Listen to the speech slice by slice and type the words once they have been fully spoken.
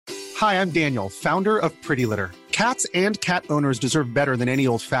Hi, I'm Daniel, founder of Pretty Litter. Cats and cat owners deserve better than any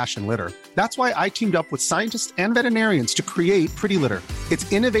old-fashioned litter. That's why I teamed up with scientists and veterinarians to create Pretty Litter.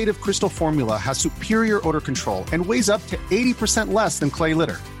 Its innovative crystal formula has superior odor control and weighs up to 80% less than clay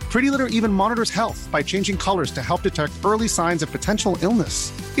litter. Pretty Litter even monitors health by changing colors to help detect early signs of potential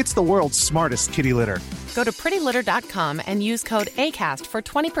illness. It's the world's smartest kitty litter. Go to prettylitter.com and use code ACAST for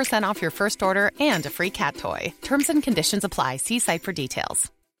 20% off your first order and a free cat toy. Terms and conditions apply. See site for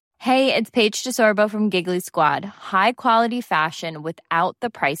details. Hey, it's Paige DeSorbo from Giggly Squad. High quality fashion without the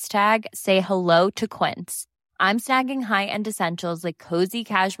price tag. Say hello to Quince. I'm snagging high-end essentials like cozy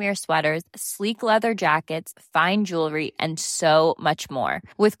cashmere sweaters, sleek leather jackets, fine jewelry, and so much more.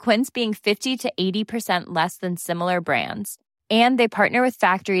 With Quince being 50 to 80% less than similar brands. And they partner with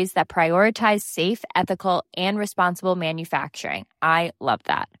factories that prioritize safe, ethical, and responsible manufacturing. I love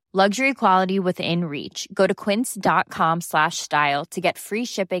that. Luxury quality within reach. Go to quince.com/style to get free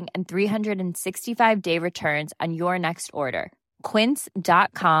shipping and 365-day returns on your next order.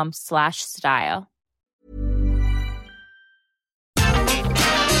 Quince.com/style.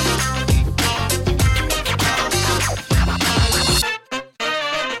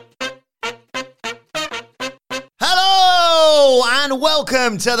 And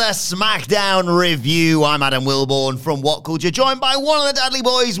welcome to the SmackDown Review. I'm Adam Wilborn from What Culture, joined by one of the Dudley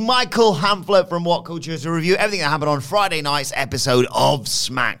Boys, Michael Hamflett from What Culture, to review everything that happened on Friday night's episode of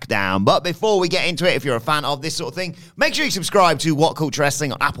SmackDown. But before we get into it, if you're a fan of this sort of thing, make sure you subscribe to What Culture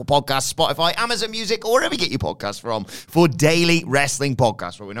Wrestling on Apple Podcasts, Spotify, Amazon Music, or wherever you get your podcasts from for daily wrestling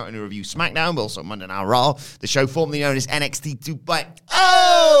podcasts, where we not only review SmackDown, but also Monday Night Raw, the show formerly known as NXT 2.0,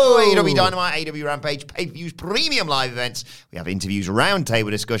 AEW Dynamite, AEW Rampage, pay-per-views, premium live events. We have interviews,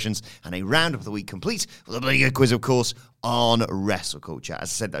 roundtable discussions, and a roundup of the week complete with a bloody good quiz, of course, on wrestle culture. As I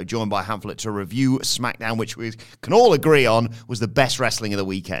said, though, joined by Hamflett to review SmackDown, which we can all agree on was the best wrestling of the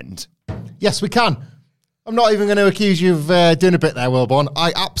weekend. Yes, we can. I'm not even going to accuse you of doing a bit there, Wilborn.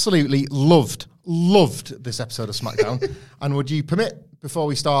 I absolutely loved this episode of SmackDown. And would you permit, before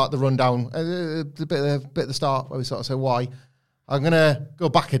we start the rundown, the bit at the start where we sort of say why, I'm going to go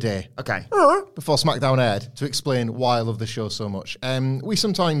back a day. Okay. Before SmackDown aired to explain why I love the show so much. We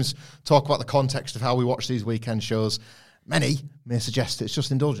sometimes talk about the context of how we watch these weekend shows. Many may suggest it's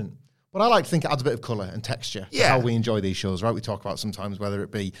just indulgent. But I like to think it adds a bit of colour and texture to how we enjoy these shows, right? We talk about sometimes whether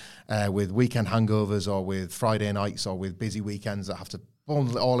it be with weekend hangovers or with Friday nights or with busy weekends that have to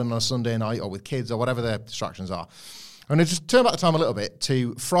bundle it all in on a Sunday night or with kids or whatever their distractions are. I'm going to just turn back the time a little bit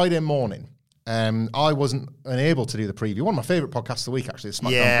to Friday morning. I wasn't unable to do the preview. One of my favourite podcasts of the week, actually, the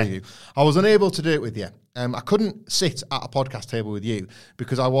SmackDown preview. I was unable to do it with you. I couldn't sit at a podcast table with you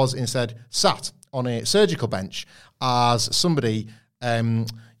because I was instead sat on a surgical bench as somebody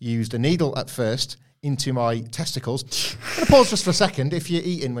used a needle at first into my testicles. I'm going to pause just for a second. If you're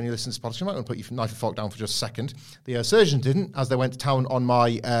eating when you listen to this podcast, you might want to put your knife and fork down for just a second. The surgeon didn't, as they went to town on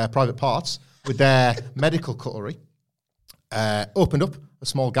my private parts with their medical cutlery, opened up a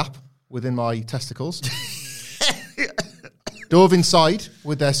small gap within my testicles, dove inside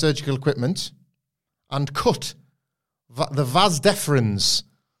with their surgical equipment, and cut the vas deferens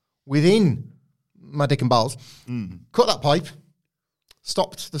within my dick and balls. Cut that pipe,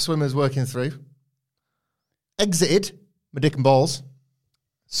 stopped the swimmers working through, exited my dick and balls,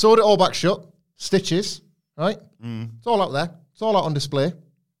 sewed it all back shut, stitches, right? It's all out there. It's all out on display.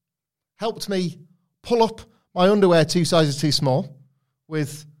 Helped me pull up my underwear 2 sizes too small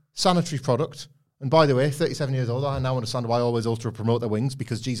with sanitary product. And by the way, 37 years old, I now understand why Always Ultra promote their wings,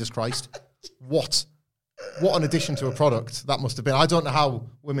 because Jesus Christ, what an addition to a product that must have been. I don't know how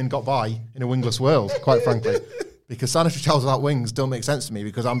women got by in a wingless world, quite frankly, because sanitary towels without wings don't make sense to me,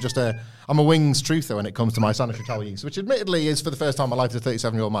 because I'm a wings truther when it comes to my sanitary towel use, which admittedly is for the first time in my life as a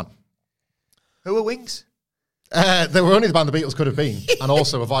 37-year-old man. Who are wings? They were only the band the Beatles could have been, and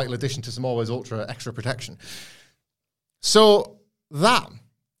also a vital addition to some Always Ultra extra protection. So that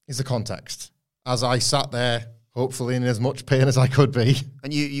is the context as I sat there, hopefully in as much pain as I could be.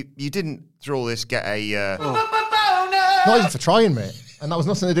 And you didn't, through all this, get a... Not even for trying, mate. And that was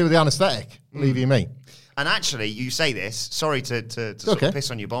nothing to do with the anaesthetic, believe you me. And actually, you say this, sorry to sort of piss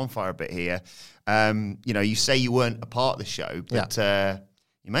on your bonfire a bit here. You say you weren't a part of the show, but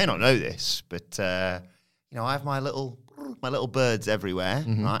you may not know this, but I have my little birds everywhere,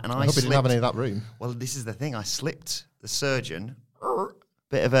 right? And I hope you didn't have any of that room. Well, this is the thing. I slipped the surgeon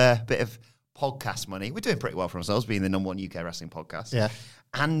bit of podcast money. We're doing pretty well for ourselves, being the number one UK wrestling podcast. Yeah.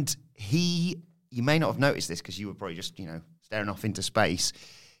 And you may not have noticed this because you were probably just, staring off into space.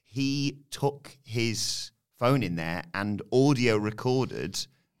 He took his phone in there and audio recorded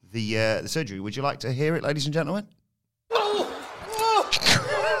the surgery. Would you like to hear it, ladies and gentlemen?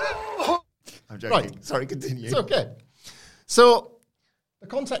 joking. Right. Sorry, continue. It's okay. So, the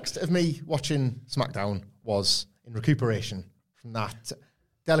context of me watching SmackDown was in recuperation from that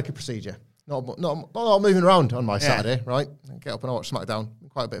delicate procedure. Not moving around on my Saturday, right? I get up and I watch SmackDown.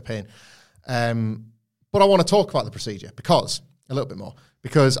 Quite a bit of pain. But I want to talk about the procedure a little bit more.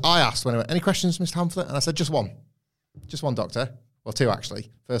 Because I asked when I went, any questions, Mr. Hamflett? And I said, just one. Just one, doctor. Well, two,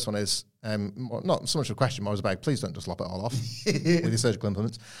 actually. First one is, not so much a question, more as a bag. Please don't just lop it all off with your surgical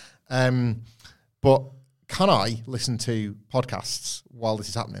implements. But can I listen to podcasts while this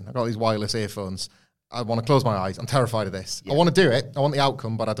is happening? I've got these wireless earphones. I want to close my eyes. I'm terrified of this. Yeah. I want to do it. I want the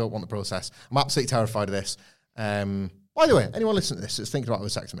outcome, but I don't want the process. I'm absolutely terrified of this. By the way, anyone listening to this that's thinking about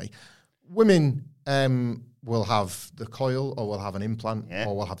vasectomy, women will have the coil or will have an implant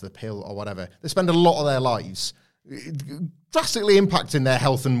or will have the pill or whatever. They spend a lot of their lives drastically impacting their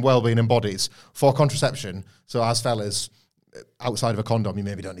health and well-being and bodies for contraception. So as fellas, outside of a condom, you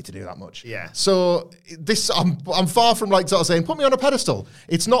maybe don't need to do that much. Yeah. So I'm far from like sort of saying, put me on a pedestal.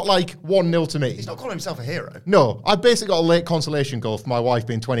 It's not like 1-0 to me. He's not calling himself a hero. No, I've basically got a late consolation goal for my wife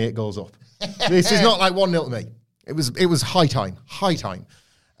being 28 goals up. This is not like 1-0 to me. It was high time.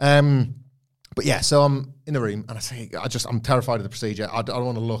 But yeah, so I'm in the room and I'm terrified of the procedure. I don't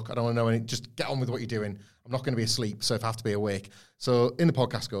want to look. I don't want to know anything. Just get on with what you're doing. I'm not going to be asleep, so if I have to be awake. So in the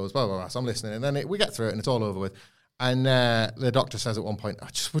podcast goes, blah, blah, blah. So I'm listening, and then we get through it and it's all over with. And the doctor says at one point,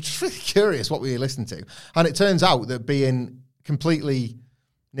 we're just really curious what we listened to. And it turns out that being completely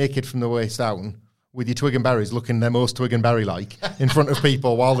naked from the waist down with your twig and berries looking their most twig and berry-like in front of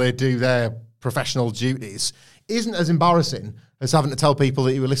people while they do their professional duties isn't as embarrassing as having to tell people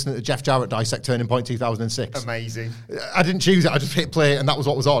that you were listening to Jeff Jarrett dissect Turning Point 2006. Amazing. I didn't choose it. I just hit play, and that was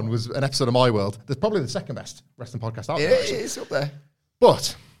what was on, was an episode of My World. That's probably the second best wrestling podcast out there. It is up there.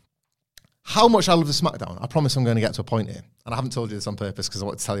 But how much I love the SmackDown, I promise I'm going to get to a point here. And I haven't told you this on purpose because I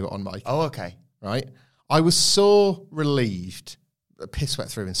want to tell you it on mic. Oh, okay. Right? I was so relieved, piss wet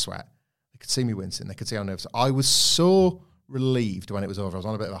through in sweat. They could see me wincing. They could see how nervous. I was so relieved when it was over. I was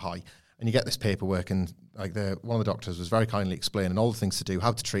on a bit of a high. And you get this paperwork, and like one of the doctors was very kindly explaining all the things to do,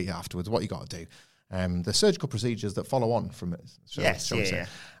 how to treat it afterwards, what you got to do, the surgical procedures that follow on from it. Yeah.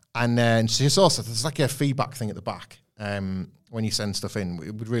 And she also, there's like a feedback thing at the back. When you send stuff in, we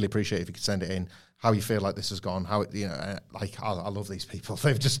would really appreciate if you could send it in, how you feel like this has gone, how it, I love these people.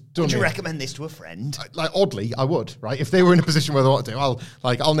 They've just done it. Would you recommend this to a friend? Oddly, I would, right? If they were in a position where they want to,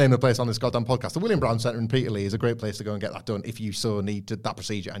 I'll name the place on this goddamn podcast. The William Brown Centre in Peterlee is a great place to go and get that done if you so need that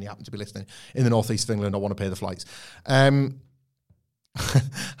procedure and you happen to be listening in the northeast of England or want to pay the flights. And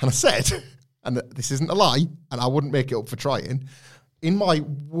I said, and this isn't a lie, and I wouldn't make it up for trying, in my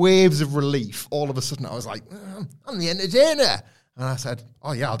waves of relief, all of a sudden I was like, I'm the entertainer. And I said,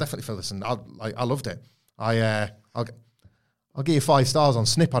 oh yeah, I'll definitely fill this in. I loved it. I'll give you 5 stars on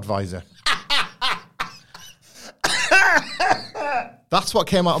Snip Advisor. That's what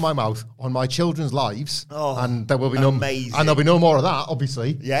came out of my mouth on my children's lives. Oh, and there will be amazing. And there'll be no more of that,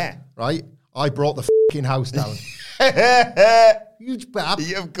 obviously. Yeah. Right? I brought the fucking house down. Huge bab.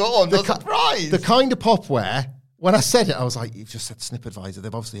 You've gone. The surprise. The kind of pop where, when I said it, I was like, you've just said Snip Advisor.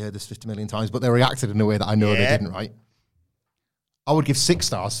 They've obviously heard this 50 million times, but they reacted in a way that I know they didn't, right? I would give 6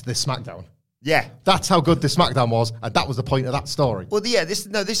 stars to this SmackDown. Yeah. That's how good this SmackDown was, and that was the point of that story. Well, yeah, this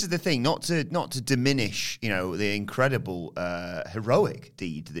is the thing, not to diminish, the incredible heroic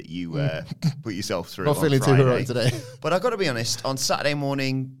deed that you put yourself through. Not feeling Friday. too heroic today. But I've got to be honest, on Saturday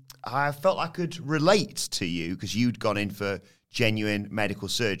morning, I felt I could relate to you because you'd gone in for genuine medical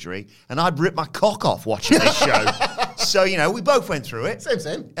surgery, and I'd ripped my cock off watching this show. So, we both went through it.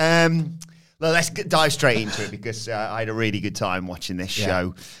 Same. Well, let's dive straight into it because I had a really good time watching this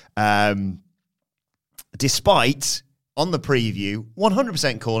show. Despite, on the preview,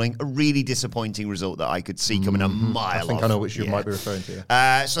 100% calling a really disappointing result that I could see coming a mile off. I think I know which you might be referring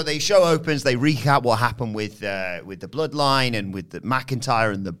to. So the show opens, they recap what happened with the Bloodline and with the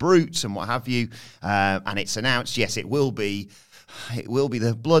McIntyre and the Brutes and what have you. And it's announced, yes, it will be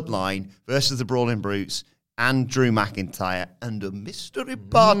the Bloodline versus the Brawling Brutes and Drew McIntyre and a mystery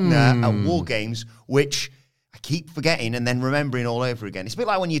partner at War Games, which I keep forgetting and then remembering all over again. It's a bit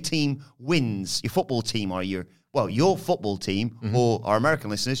like when your team wins, your football team or your football team, or our American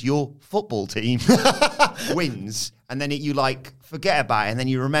listeners, your football team wins, and then you forget about it, and then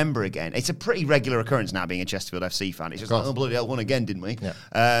you remember again. It's a pretty regular occurrence now being a Chesterfield FC fan. It's just like, oh, bloody hell, won again, didn't we?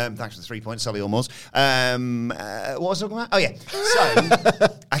 Yeah. Thanks for the 3 points, Solly Almores. What was I talking about? Oh, yeah.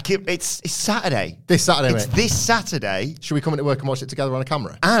 So, it's Saturday. This Saturday, It's mate. this Saturday. Should we come into work and watch it together on a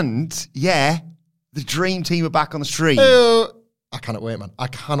camera? And, yeah, the Dream Team are back on the stream. I cannot wait, man. I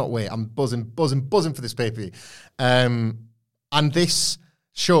cannot wait. I'm buzzing for this pay-per-view. And this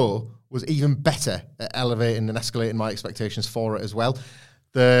show was even better at elevating and escalating my expectations for it as well.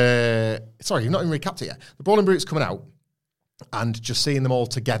 Sorry, you've not even recapped it yet. The Brawling Brutes coming out and just seeing them all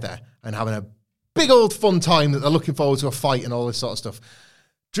together and having a big old fun time that they're looking forward to a fight and all this sort of stuff.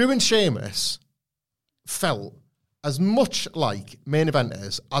 Drew and Sheamus felt as much like main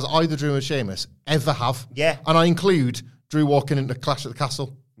eventers as either Drew and Sheamus ever have. Yeah. And I include Drew walking into Clash at the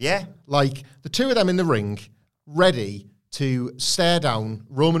Castle. Yeah. Like, the two of them in the ring, ready to stare down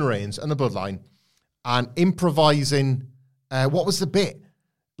Roman Reigns and the Bloodline and improvising. What was the bit?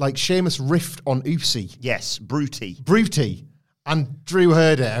 Like, Sheamus riffed on Usi. Yes, Bruty. Bruty. And Drew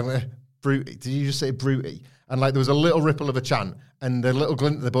heard it. And went, Bruty. Did you just say Bruty? And like, there was a little ripple of a chant and a little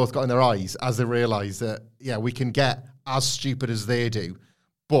glint that they both got in their eyes as they realised that, yeah, we can get as stupid as they do.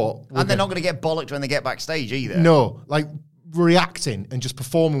 But they're not going to get bollocked when they get backstage either. No, like reacting and just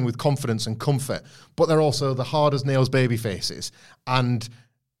performing with confidence and comfort. But they're also the hard as nails baby faces. And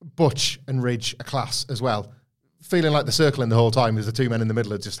Butch and Ridge are class as well. Feeling like they're circling the whole time as the two men in the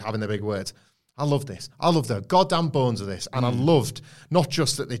middle are just having their big words. I love this. I love the goddamn bones of this. And I loved not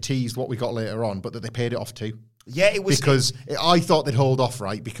just that they teased what we got later on, but that they paid it off too. Yeah, it was... Because I thought they'd hold off,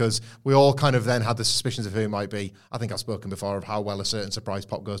 right? Because we all kind of then had the suspicions of who it might be. I think I've spoken before of how well a certain surprise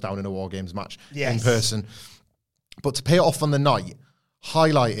pop goes down in a War Games match in person. But to pay it off on the night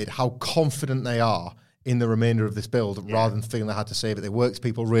highlighted how confident they are in the remainder of this build rather than feeling they had to save it. They worked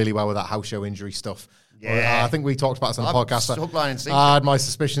people really well with that house show injury stuff. Yeah. I think we talked about this on the podcast. Hook, line, and sinker. I had my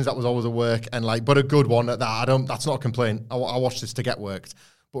suspicions that was always a work, and like, but a good one at that. That's not a complaint. I watched this to get worked.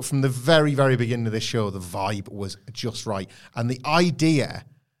 But from the very, very beginning of this show, the vibe was just right. And the idea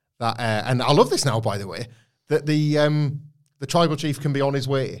that, and I love this now, by the way, that the tribal chief can be on his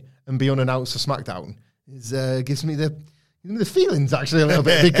way and be unannounced for SmackDown gives me the feelings actually a little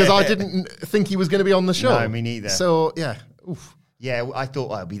bit, because I didn't think he was going to be on the show. No, me neither. So, yeah. Oof. Yeah, I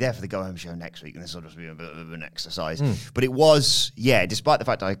thought I'll be there for the go-home show next week, and this will just be a bit of an exercise. But it was, despite the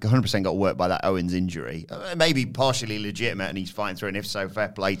fact I 100% got worked by that Owens injury, maybe partially legitimate, and he's fighting through, and if so, fair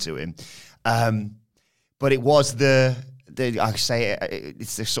play to him. But it was I say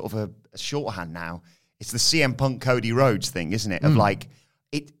it's the sort of a shorthand now. It's the CM Punk Cody Rhodes thing, isn't it? Of like,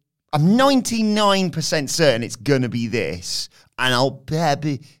 I'm 99% certain it's going to be this, and I'll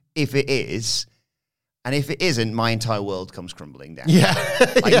be if it is. And if it isn't, my entire world comes crumbling down. Yeah.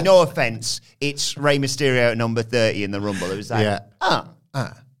 No offense, it's Rey Mysterio at number 30 in the Rumble. It was like,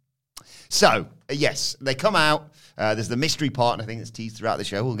 So, yes, they come out. There's the mystery partner thing that's teased throughout the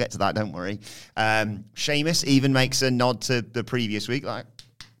show. We'll get to that, don't worry. Sheamus even makes a nod to the previous week, like,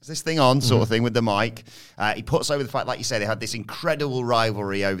 is this thing on, sort of thing, with the mic. He puts over the fact, like you say, they had this incredible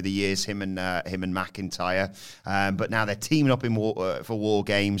rivalry over the years, him and McIntyre. But now they're teaming up for War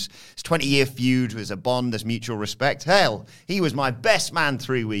Games. It's 20-year feud. There's a bond. There's mutual respect. Hell, he was my best man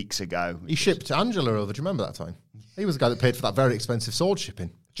 3 weeks ago. He shipped Angela over. Do you remember that time? He was the guy that paid for that very expensive sword shipping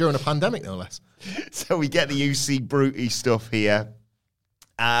during a pandemic, no less. So we get the UC Bruty stuff here.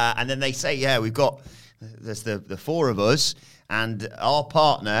 And then they say, there's the four of us and our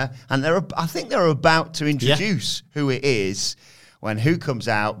partner, and I think they're about to introduce who it is when who comes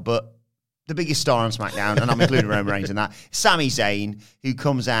out, but the biggest star on SmackDown, and I'm including Roman Reigns in that, Sami Zayn, who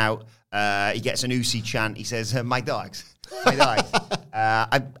comes out, he gets an Usi chant, he says, my dogs.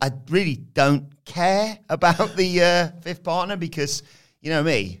 I really don't care about the fifth partner because, you know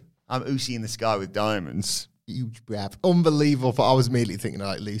me, I'm Usi in the sky with diamonds. Huge breath. Unbelievable. But I was immediately thinking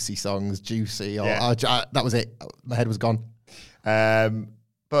like Lucy songs, Juicy. That was it. My head was gone.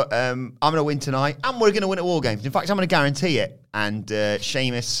 But I'm going to win tonight, and we're going to win at War Games. In fact, I'm going to guarantee it. And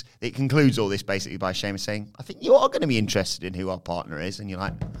Sheamus, it concludes all this basically by Sheamus saying, I think you are going to be interested in who our partner is. And you're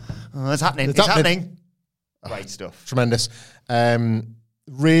like, it's happening. It's happening. Great stuff. Tremendous.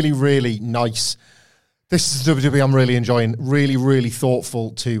 Really, really nice. This is WWE I'm really enjoying. Really, really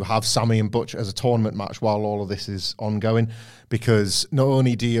thoughtful to have Sami and Butch as a tournament match while all of this is ongoing, because not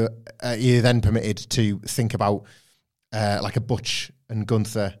only do you're then permitted to think about like a Butch and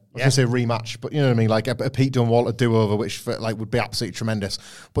Gunther, I was going to say rematch, but you know what I mean, like a Pete Dunne-Walter do-over, which would be absolutely tremendous.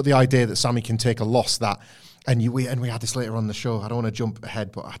 But the idea that Sami can take a loss that, and we had this later on the show, I don't want to jump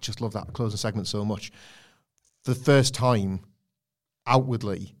ahead, but I just love that closing segment so much. For the first time,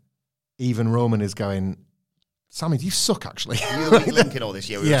 outwardly, even Roman is going, Sami, you suck, actually. You're the weak link in all this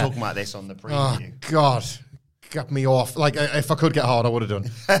year. We were talking about this on the preview. Oh, God. Got me off. Like, if I could get hard, I would have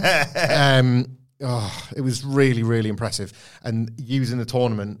done. It was really, really impressive. And using the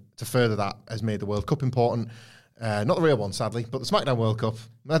tournament to further that has made the World Cup important. Not the real one, sadly, but the SmackDown World Cup.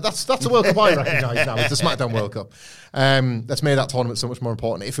 That's a World Cup I recognise now. It's the SmackDown World Cup. That's made that tournament so much more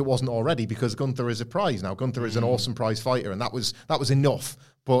important, if it wasn't already, because Gunther is a prize now. Gunther is an awesome prize fighter, and that was enough.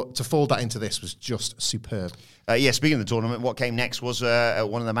 But to fold that into this was just superb. Speaking of the tournament, what came next was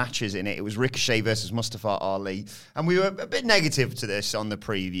one of the matches in it. It was Ricochet versus Mustafa Ali. And we were a bit negative to this on the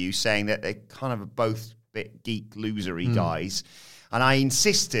preview, saying that they're kind of both a bit geek losery guys. And I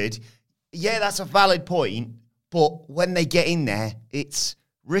insisted, that's a valid point, but when they get in there, it's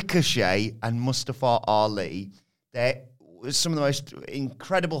Ricochet and Mustafa Ali. They're some of the most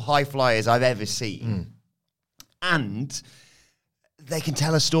incredible high flyers I've ever seen. And they can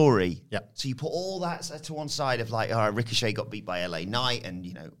tell a story. Yep. So you put all that to one side of like, Ricochet got beat by LA Knight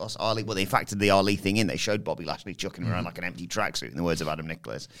and, us Ali. Well, they factored the Ali thing in. They showed Bobby Lashley chucking him around like an empty tracksuit, in the words of Adam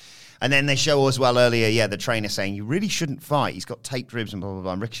Nicholas. And then they show us well earlier, the trainer saying, you really shouldn't fight. He's got taped ribs and blah, blah,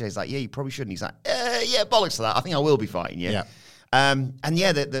 blah. And Ricochet's like, you probably shouldn't. He's like, bollocks to that. I think I will be fighting you. Yeah.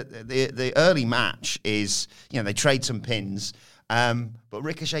 The early match is, they trade some pins. But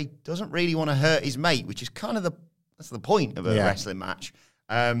Ricochet doesn't really want to hurt his mate, which is kind of that's the point of a wrestling match.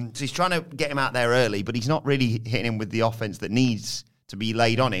 So he's trying to get him out there early, but he's not really hitting him with the offense that needs to be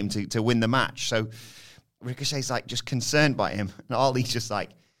laid on him to win the match. So Ricochet's like just concerned by him. And Ali's just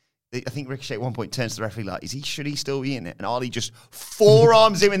like, I think Ricochet at one point turns to the referee like, should he still be in it? And Ali just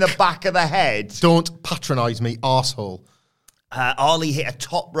forearms him in the back of the head. Don't patronise me, arsehole. Ali hit a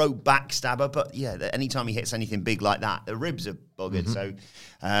top rope backstabber, but anytime he hits anything big like that, the ribs are buggered. So,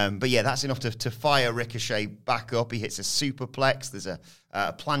 that's enough to fire Ricochet back up. He hits a superplex. There's a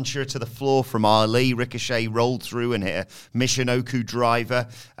plancher to the floor from Ali. Ricochet rolled through and hit a Michinoku driver.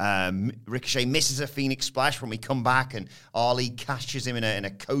 Ricochet misses a Phoenix Splash when we come back, and Ali catches him in a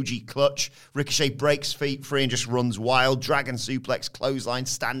Koji clutch. Ricochet breaks feet free and just runs wild. Dragon suplex, clothesline,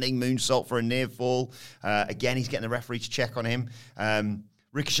 standing moonsault for a near fall. Again, he's getting the referee to check on him.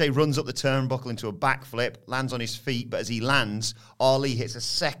 Ricochet runs up the turnbuckle into a backflip, lands on his feet, but as he lands, Ali hits a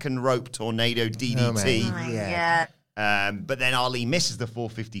second rope tornado DDT. But then Ali misses the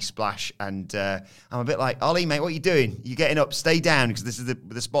 450 splash, and I'm a bit like, Ali, mate, what are you doing? You getting up? Stay down, because this is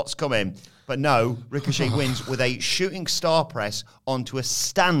the spot's coming. But no, Ricochet wins with a shooting star press onto a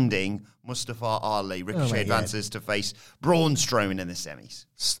standing Mustafa Ali. Ricochet advances to face Braun Strowman in the semis.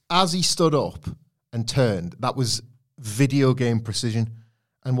 As he stood up and turned, that was video game precision.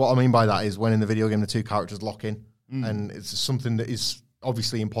 And what I mean by that is when in the video game the two characters lock in, and it's something that is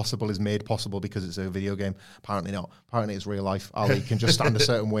obviously impossible is made possible because it's a video game. Apparently not. Apparently it's real life. Ali can just stand a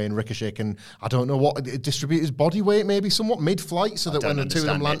certain way, and Ricochet can, I don't know what, distribute his body weight maybe somewhat mid-flight so that when the two of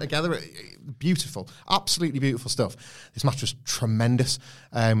them land together, beautiful. Absolutely beautiful stuff. This match was tremendous.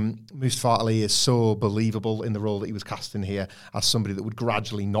 Mustafa Ali is so believable in the role that he was cast in here as somebody that would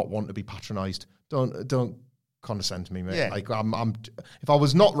gradually not want to be patronised. Don't condescend to me, mate. Like if I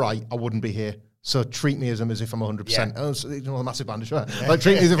was not right, I wouldn't be here. So treat me as if I'm 100%. Oh, so, the massive bandage, right? Like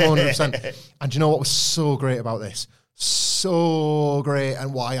treat me as if I'm 100%. And do you know what was so great about this? So great,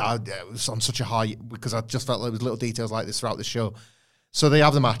 and why I was on such a high, because I just felt there was little details like this throughout the show. So they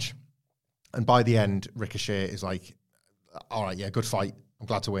have the match, and by the end, Ricochet is like, "All right, good fight. I'm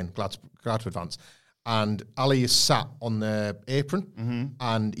glad to win. Glad to advance." And Ali is sat on the apron,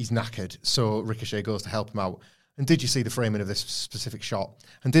 and he's knackered. So Ricochet goes to help him out. And did you see the framing of this specific shot?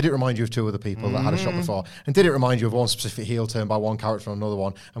 And did it remind you of two other people that had a shot before? And did it remind you of one specific heel turn by one character on another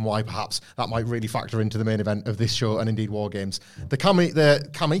one, and why perhaps that might really factor into the main event of this show and indeed War Games? The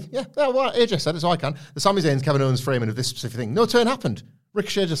AJ said it, so I can. The Sami Zayn, Kevin Owens framing of this specific thing. No turn happened.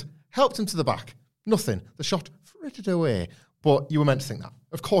 Ricochet just helped him to the back. Nothing. The shot frittered away. But you were meant to think that.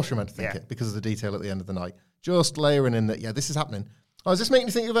 Of course you were meant to think it because of the detail at the end of the night. Just layering in that, this is happening. Oh, is this making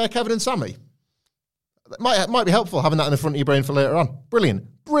you think of Kevin and Sami? It might be helpful having that in the front of your brain for later on.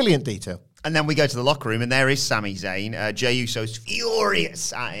 Brilliant detail. And then we go to the locker room, and there is Sami Zayn. Jey Uso's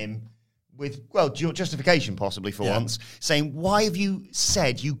furious at him with, justification possibly for once, saying, why have you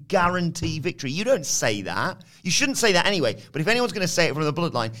said you guarantee victory? You don't say that. You shouldn't say that anyway. But if anyone's going to say it from the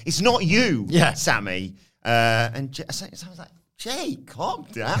bloodline, it's not you, Sami. And someone's like, Jey, calm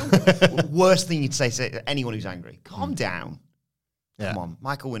down. Worst thing you'd say to anyone who's angry. Calm down. Come on.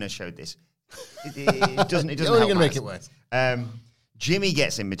 Michael Winner showed this. It doesn't You're only going to make it worse. Jimmy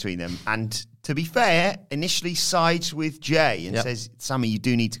gets in between them, and to be fair, initially sides with Jey and says, Sami, you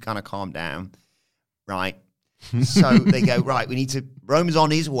do need to kind of calm down. Right. So they go, right, Roman's on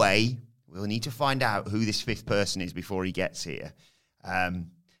his way. We'll need to find out who this fifth person is before he gets here. And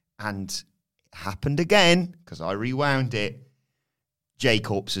it happened again, because I rewound it. Jey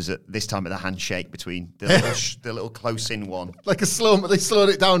corpses at this time at the handshake between the little close-in one. Like they slowed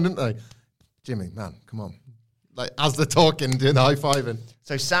it down, didn't they? Jimmy, man, come on. like as they're talking, doing the high-fiving.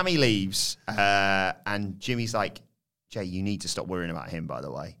 So Sammy leaves, and Jimmy's like, Jay, you need to stop worrying about him, by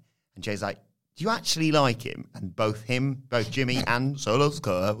the way. And Jay's like, do you actually like him? And both Jimmy and Solo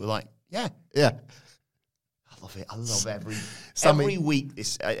Sikoa were like, yeah. I love it. I love every week.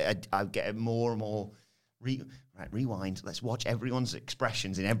 I get more and more. Rewind. Let's watch everyone's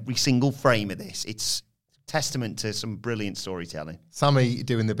expressions in every single frame of this. It's testament to some brilliant storytelling. Sammy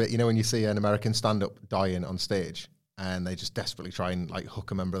doing the bit, when you see an American stand-up dying on stage and they just desperately try and like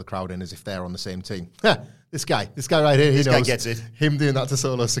hook a member of the crowd in as if they're on the same team. This guy right here, this he knows. Guy gets it. Him doing that to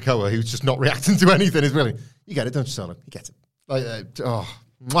Solo Sikoa, who's just not reacting to anything, is brilliant. You get it, don't you, Solo? You get it.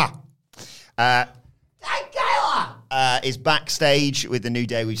 Mwah. Is backstage with the New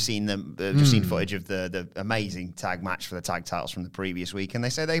Day. We've seen them, just seen footage of the amazing tag match for the tag titles from the previous week, and they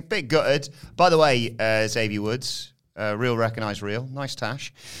say they're a bit gutted. By the way, Xavier Woods, real recognised real, nice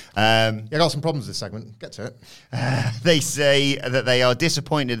tash. I got some problems with this segment. Get to it. They say that they are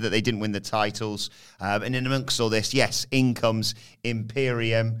disappointed that they didn't win the titles, and in amongst all this, yes, in comes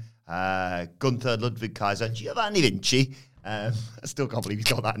Imperium, Gunther, Ludwig Kaiser, Giovanni Vinci. I still can't believe he's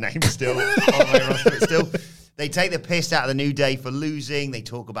got that name still on my roster, but still. They take the piss out of the New Day for losing. They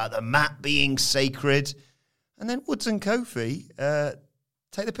talk about the mat being sacred. And then Woods and Kofi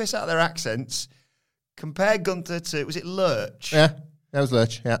take the piss out of their accents. Compare Gunther to, was it Lurch? Yeah, that was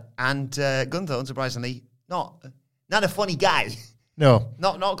Lurch, yeah. And Gunther, unsurprisingly, not a funny guy. No.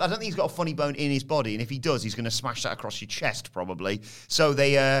 I don't think he's got a funny bone in his body, and if he does, he's going to smash that across your chest, probably. So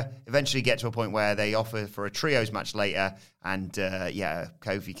they eventually get to a point where they offer for a trios match later, and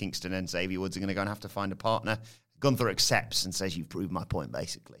Kofi Kingston and Xavier Woods are going to go and have to find a partner. Gunther accepts and says, you've proved my point,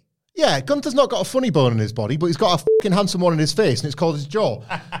 basically. Yeah, Gunther's not got a funny bone in his body, but he's got a fucking handsome one in his face, and it's called his jaw.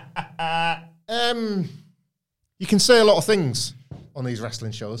 You can say a lot of things on these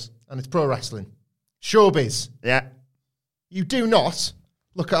wrestling shows, and it's pro wrestling. Showbiz. Yeah. You do not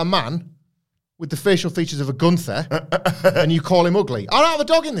look at a man with the facial features of a Gunther and you call him ugly. I don't have a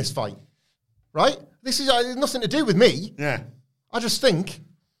dog in this fight, right? This is nothing to do with me. Yeah. I just think,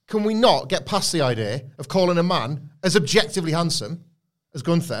 can we not get past the idea of calling a man as objectively handsome as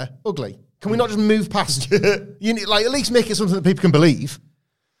Gunther ugly? Can we not just move past at least make it something that people can believe?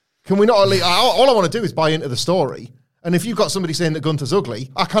 Can we not at least, all I want to do is buy into the story. And if you've got somebody saying that Gunther's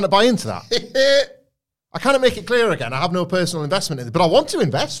ugly, I cannot buy into that. I cannot make it clear again. I have no personal investment in it, but I want to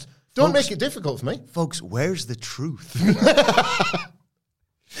invest. Don't make it difficult for me. Folks, where's the truth?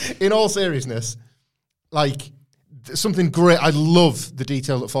 In all seriousness, like, something great. I love the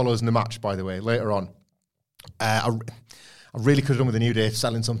detail that follows in the match, by the way, later on. I really could have done with a New Day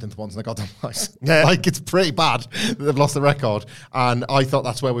selling something for once in the goddamn place. Yeah. Like, it's pretty bad that they've lost the record. And I thought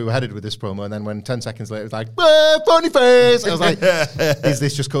that's where we were headed with this promo. And then when 10 seconds later, it was like, funny face. I was like, is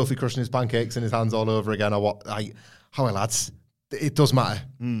this just Kofi crushing his pancakes and his hands all over again? Or what? However, lads, it does matter.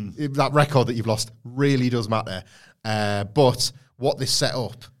 That record that you've lost really does matter. But what this set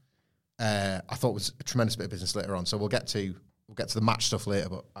up, I thought was a tremendous bit of business later on. So we'll get to the match stuff later.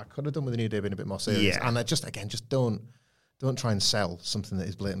 But I could have done with the New Day being a bit more serious. Yeah. And I just don't try and sell something that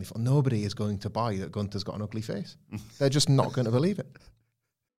is blatantly false. Nobody is going to buy that Gunther's got an ugly face. They're just not going to believe it.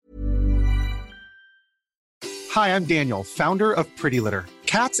 Hi, I'm Daniel, founder of Pretty Litter.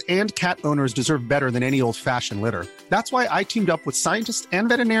 Cats and cat owners deserve better than any old-fashioned litter. That's why I teamed up with scientists and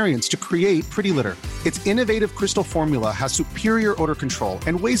veterinarians to create Pretty Litter. Its innovative crystal formula has superior odor control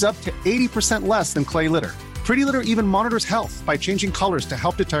and weighs up to 80% less than clay litter. Pretty Litter even monitors health by changing colors to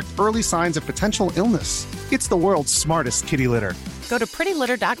help detect early signs of potential illness. It's the world's smartest kitty litter. Go to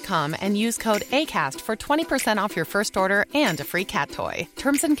prettylitter.com and use code ACAST for 20% off your first order and a free cat toy.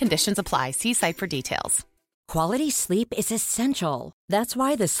 Terms and conditions apply. See site for details. Quality sleep is essential. That's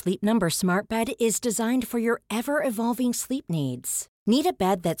why the Sleep Number Smart Bed is designed for your ever-evolving sleep needs. Need a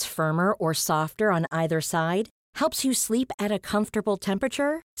bed that's firmer or softer on either side? Helps you sleep at a comfortable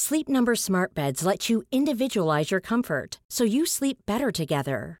temperature? Sleep Number Smart Beds let you individualize your comfort, so you sleep better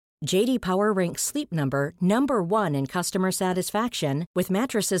together. J.D. Power ranks Sleep Number number 1 in customer satisfaction with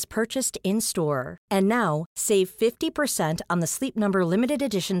mattresses purchased in-store. And now, save 50% on the Sleep Number Limited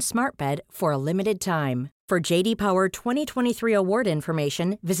Edition Smart Bed for a limited time. For J.D. Power 2023 award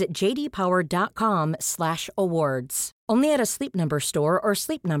information, visit jdpower.com/awards. Only at a Sleep Number store or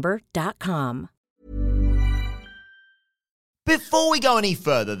sleepnumber.com. Before we go any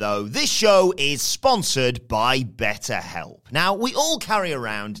further, though, this show is sponsored by BetterHelp. Now, we all carry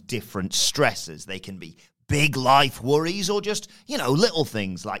around different stressors. They can be big life worries or just, little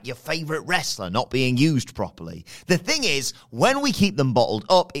things like your favorite wrestler not being used properly. The thing is, when we keep them bottled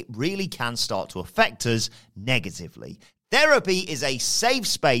up, it really can start to affect us negatively. Therapy is a safe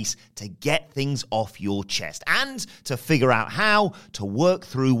space to get things off your chest and to figure out how to work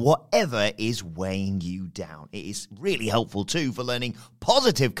through whatever is weighing you down. It is really helpful too for learning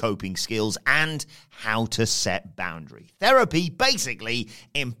positive coping skills and how to set boundaries. Therapy basically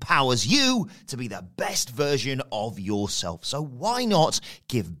empowers you to be the best version of yourself. So why not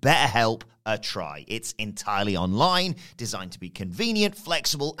give BetterHelp a try? It's entirely online, designed to be convenient,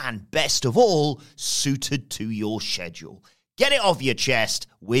 flexible, and best of all, suited to your schedule. Get it off your chest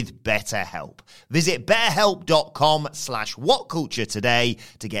with BetterHelp. Visit betterhelp.com/whatculture today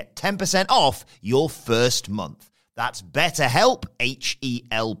to get 10% off your first month. That's BetterHelp,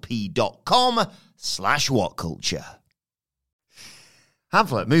 HELP.com/whatculture.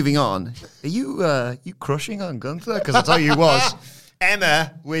 Hamlet, moving on. Are you crushing on Gunther? Because I'll tell you was.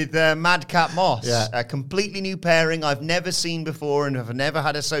 Emma with Madcap Moss. Yeah. A completely new pairing I've never seen before and have never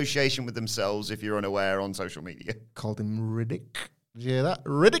had association with themselves, if you're unaware, on social media. Called him Riddick. Did you hear that?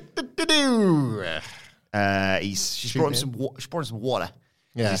 Riddick. She's brought him some water.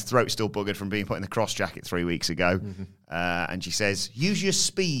 Yeah. His throat's still buggered from being put in the cross jacket 3 weeks ago. Mm-hmm. And she says, use your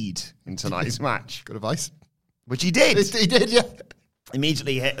speed in tonight's match. Good advice. Which he did. He did, yeah.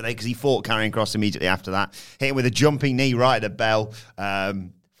 Immediately hit, because he fought Karrion Kross immediately after that. Hit him with a jumping knee right at the bell.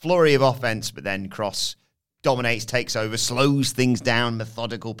 Flurry of offense, but then Kross dominates, takes over, slows things down,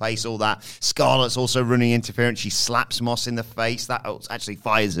 methodical pace, all that. Scarlett's also running interference. She slaps Moss in the face. That actually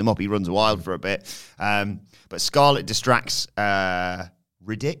fires him up. He runs wild for a bit. But Scarlett distracts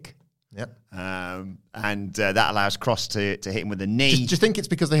Riddick. Yep. And that allows Kross to hit him with a knee. Do you think it's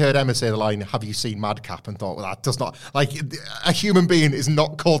because they heard Emma say the line, have you seen Madcap? And thought, well, that does not, like, a human being is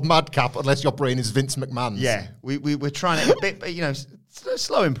not called Madcap unless your brain is Vince McMahon's. Yeah, we're trying to, a bit,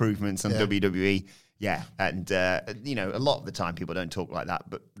 slow improvements on WWE. Yeah, and, a lot of the time people don't talk like that,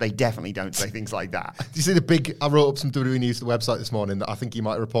 but they definitely don't say things like that. Do you see I wrote up some WWE news to the website this morning that I think you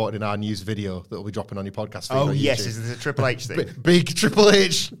might have reported in our news video that will be dropping on your podcast feed. Oh, yes, is it a Triple H thing? Big Triple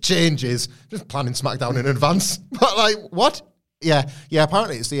H changes. Just planning SmackDown in advance. But, like, what? Yeah,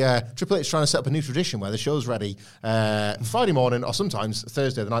 apparently it's the Triple H trying to set up a new tradition where the show's ready Friday morning or sometimes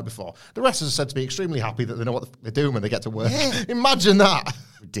Thursday the night before. The wrestlers are said to be extremely happy that they know what they're doing when they get to work. Yeah. Imagine that.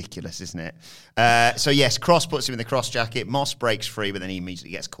 Ridiculous, isn't it? So yes, Kross puts him in the cross jacket. Moss breaks free, but then he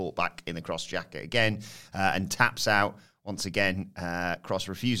immediately gets caught back in the cross jacket again and taps out once again. Kross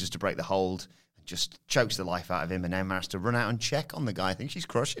refuses to break the hold. Just chokes the life out of him, and Emma has to run out and check on the guy. I think she's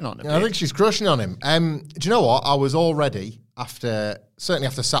crushing on him. Yeah, I think she's crushing on him. Do you know what? I was all ready certainly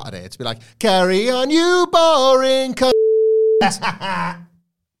after Saturday, to be like, carry on, you boring cunt.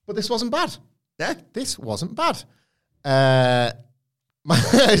 But this wasn't bad. Yeah? This wasn't bad.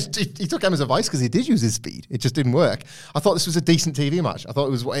 He took Emma's advice because he did use his speed. It just didn't work. I thought this was a decent TV match. I thought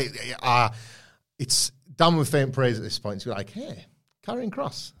it was... it's damn with faint praise at this point to be like, hey... Karrion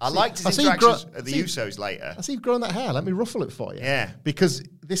Kross. I liked his interactions at the Usos later. I see you've grown that hair. Let me ruffle it for you. Yeah. Because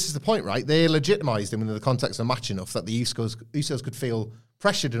this is the point, right? They legitimised him in the context of a match enough that the Usos could feel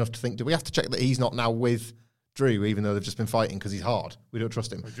pressured enough to think, do we have to check that he's not now with Drew, even though they've just been fighting because he's hard? We don't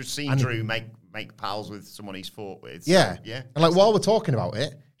trust him. We've just seen Drew make pals with someone he's fought with. Yeah. So, yeah. And like while we're talking about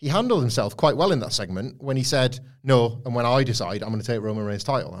it, he handled himself quite well in that segment when he said, no, and when I decide I'm going to take Roman Reigns'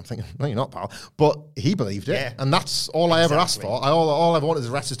 title. I'm thinking, no, you're not, pal. But he believed it. Yeah. And that's all I ever asked for. All I ever wanted is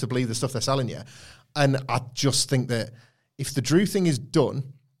the wrestlers to believe the stuff they're selling you. And I just think that if the Drew thing is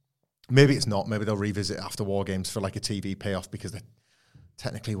done, maybe it's not. Maybe they'll revisit it after War Games for like a TV payoff because they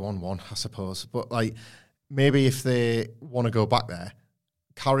technically won one, I suppose. But like maybe if they want to go back there,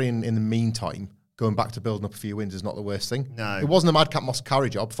 Karrion in the meantime, going back to building up a few wins is not the worst thing. No. It wasn't a Madcap Moss carry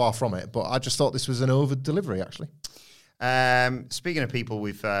job, far from it, but I just thought this was an over-delivery, actually. Speaking of people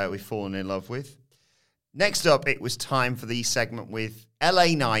we've fallen in love with, next up, it was time for the segment with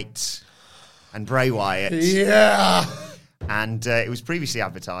LA Knight and Bray Wyatt. Yeah! And it was previously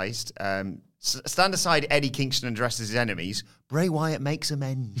advertised. Stand aside Eddie Kingston addresses his enemies. Bray Wyatt makes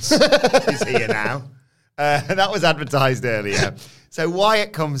amends. Is here now. That was advertised earlier. So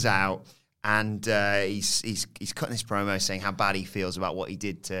Wyatt comes out. And he's cutting this promo saying how bad he feels about what he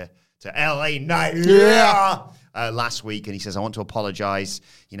did to LA Knight last week. And he says, I want to apologize.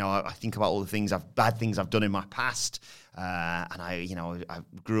 I think about all the bad things I've done in my past. And I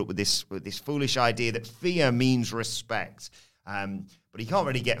grew up with this foolish idea that fear means respect. But he can't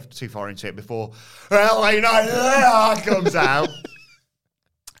really get too far into it before LA Knight comes out.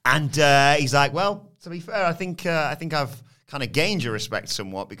 And he's like, well, to be fair, I think I've kind of gained your respect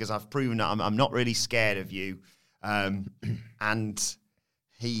somewhat because I've proven that I'm not really scared of you. And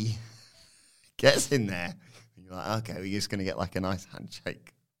he gets in there. And you're like, okay, we're just going to get like a nice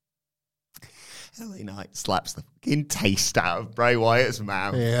handshake. LA Knight slaps the fucking taste out of Bray Wyatt's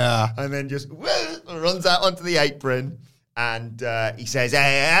mouth. Yeah. And then just runs out onto the apron. And he says,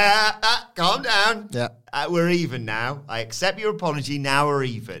 hey, calm down. Yeah. We're even now. I accept your apology. Now we're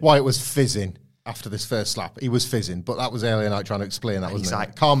even. Wyatt was fizzing after this first slap. He was fizzing, but that was LA Knight trying to explain that, wasn't it?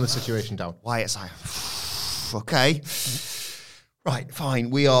 Like, calm the situation down. Wyatt's like, okay. Right, fine.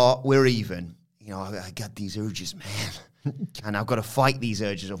 We're even. You know, I got these urges, man. And I've got to fight these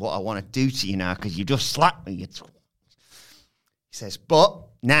urges of what I want to do to you now because you just slapped me. He says, but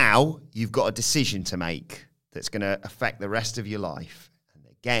now you've got a decision to make that's going to affect the rest of your life. And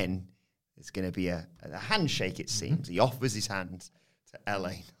again, it's going to be a handshake, it seems. He offers his hand to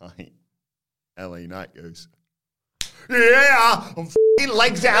LA Knight. LA Knight goes, yeah, I'm f***ing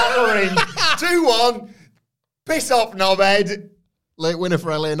legs out of the ring. 2-1. Piss off, knobhead. Late winner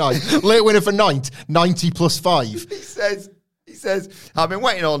for LA Knight. Late winner for Knight. 90 plus 5. He says, I've been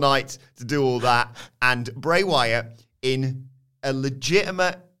waiting all night to do all that. And Bray Wyatt, in a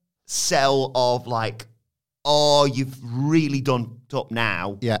legitimate sell of like, oh, you've really done up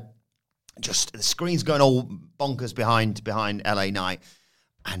now. Yeah. Just the screen's going all bonkers behind LA Knight.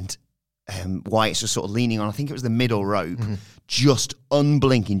 And Wyatt's just sort of leaning on, I think it was the middle rope, just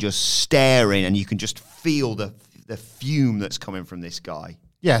unblinking, just staring. And you can just feel the fume that's coming from this guy.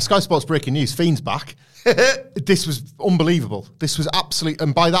 Yeah, Sky Sports breaking news. Fiend's back. This was unbelievable. This was absolute,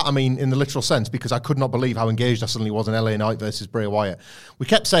 and by that I mean in the literal sense, because I could not believe how engaged I suddenly was in LA Knight versus Bray Wyatt. We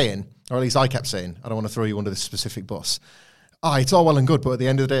kept saying, or at least I kept saying, I don't want to throw you under this specific bus. It's all well and good, but at the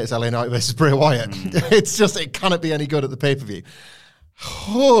end of the day, it's LA Knight versus Bray Wyatt. It's just, it cannot be any good at the pay-per-view.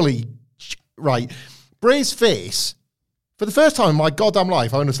 Right. Bray's face, for the first time in my goddamn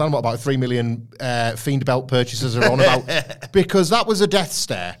life, I understand what about 3 million Fiend belt purchases are on about, because that was a death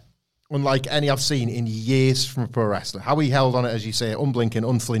stare, unlike any I've seen in years from a pro wrestler. How he held on it, as you say, unblinking,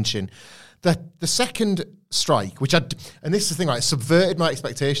 unflinching. The second strike, which and this is the thing, right, it subverted my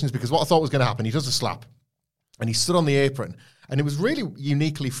expectations, because what I thought was going to happen, he does a slap, and he stood on the apron, and it was really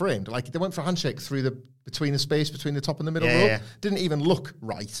uniquely framed. Like, they went for a handshake through between the space between the top and the middle rope. Yeah. Didn't even look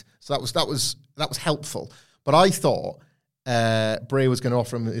right. So that was helpful. But I thought Bray was going to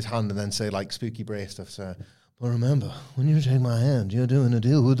offer him his hand and then say, like, spooky Bray stuff. So, well, remember, when you take my hand, you're doing a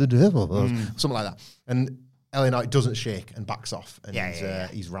deal with the devil. Something like that. And LA Knight doesn't shake and backs off. And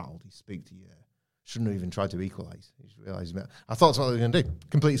he's rattled. He speaks to you. Shouldn't have even tried to equalise. He just realised. I thought that's what they were going to do.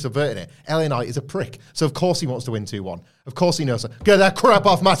 Completely subverted it. LA Knight is a prick. So, of course, he wants to win 2-1. Of course, he knows that. Get that crap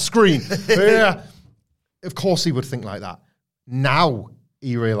off my screen. Yeah. Of course, he would think like that. Now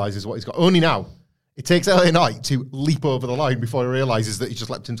he realises what he's got. Only now. It takes LA Knight to leap over the line before he realises that he just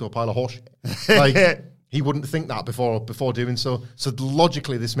leapt into a pile of horseshit. Like, he wouldn't think that before doing so. So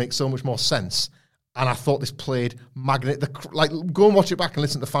logically, this makes so much more sense. And I thought this played magnet. Like, go and watch it back and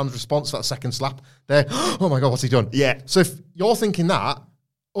listen to the fans' response to that second slap. They're, oh my God, what's he done? Yeah. So if you're thinking that,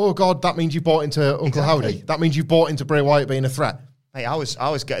 oh God, that means you bought into Uncle Howdy. That means you bought into Bray Wyatt being a threat. Hey, I was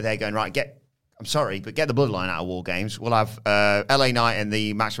there going, right, I'm sorry, but get the bloodline out of War Games. We'll have LA Knight and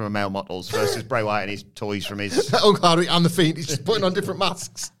the Maximum Male Models versus Bray Wyatt and his toys from his... Uncle Howdy and the Fiend. He's just putting on different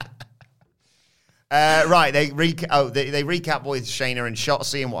masks. Right, they recap with Shayna and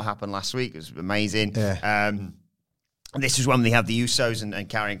Shotzi and what happened last week. It was amazing. Yeah. And this is when they have the Usos and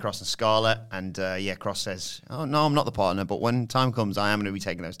Karrion Kross and Scarlett. And Kross says, oh, no, I'm not the partner, but when time comes, I am going to be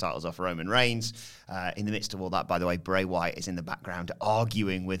taking those titles off Roman Reigns. In the midst of all that, by the way, Bray Wyatt is in the background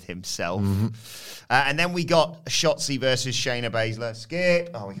arguing with himself. Mm-hmm. And then we got Shotzi versus Shayna Baszler.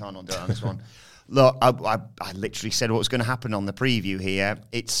 Skip. Oh, we can't undo it on this one. Look, I literally said what was going to happen on the preview here.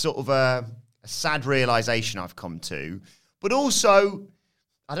 It's sort of a sad realization I've come to. But also,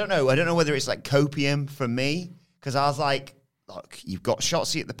 I don't know whether it's like copium for me. Because I was like, look, you've got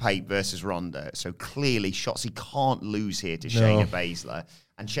Shotzi at the Pape versus Ronda. So clearly Shotzi can't lose here to Shayna Baszler.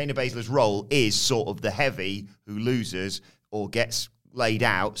 And Shayna Baszler's role is sort of the heavy who loses or gets laid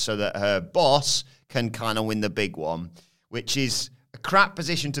out so that her boss can kind of win the big one, which is a crap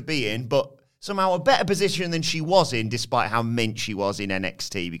position to be in, but somehow a better position than she was in, despite how mint she was in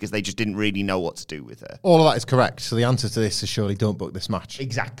NXT, because they just didn't really know what to do with her. All of that is correct. So the answer to this is surely don't book this match.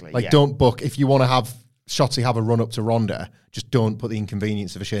 Exactly. Like, don't book, if you want to have Shotzi have a run up to Ronda, just don't put the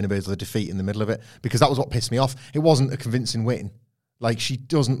inconvenience of a Shayna Baszler defeat in the middle of it, because that was what pissed me off. It wasn't a convincing win. Like, she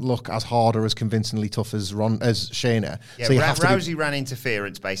doesn't look as hard or as convincingly tough as Shayna. Yeah, so Rousey ran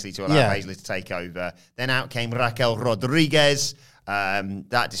interference basically to allow Baszler to take over. Then out came Raquel Rodriguez.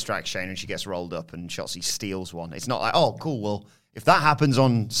 That distracts Shayna and she gets rolled up and Shotzi steals one. It's not like, oh, cool, well, if that happens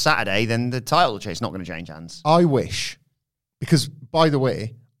on Saturday, then the title chase is not going to change hands. I wish, because, by the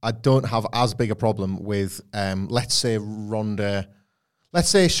way, I don't have as big a problem with, let's say, Ronda. let's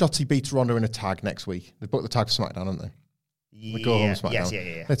say Shotzi beats Ronda in a tag next week. They booked the tag for SmackDown, haven't they? Yeah. Go home SmackDown. Yes,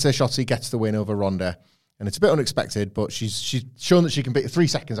 yeah. Let's say Shotzi gets the win over Ronda, and it's a bit unexpected, but she's shown that she can beat 3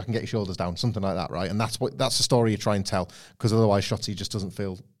 seconds. I can get your shoulders down, something like that, right? And that's the story you try and tell, because otherwise Shotzi just doesn't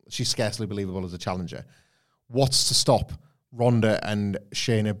feel, she's scarcely believable as a challenger. What's to stop Ronda and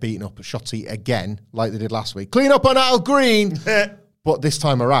Shayna beating up Shotzi again, like they did last week? Clean up on Al Green, but this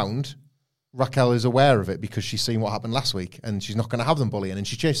time around, Raquel is aware of it because she's seen what happened last week, and she's not going to have them bullying, and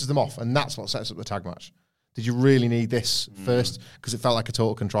she chases them off, and that's what sets up the tag match. Did you really need this first? Because it felt like a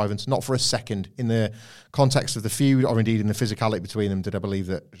total contrivance. Not for a second in the context of the feud, or indeed in the physicality between them, did I believe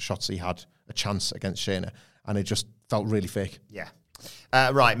that Shotzi had a chance against Shayna, and it just felt really fake. Yeah.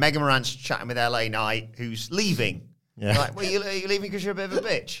 Right, Megan Morant's chatting with LA Knight, who's leaving. Yeah. Like, well, are you leaving because you're a bit of a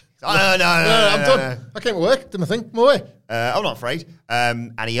bitch? No, I'm done. I came to work, did my thing, I'm away. I'm not afraid.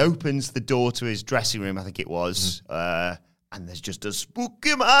 And he opens the door to his dressing room, I think it was, and there's just a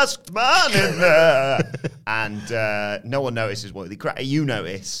spooky masked man in there. And no one notices what you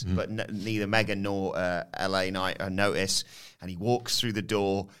notice, but neither Megan nor LA Knight notice. And he walks through the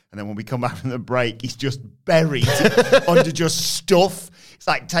door, and then when we come back from the break, he's just buried under just stuff. It's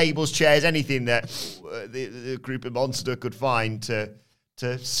like tables, chairs, anything that the group of Monster could find to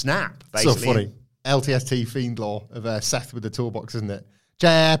snap, basically. So funny. LTST fiend law of Seth with the toolbox, isn't it?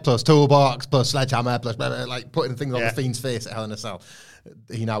 Chair plus toolbox plus sledgehammer plus blah, blah, like putting things on the Fiend's face at Hell in a Cell.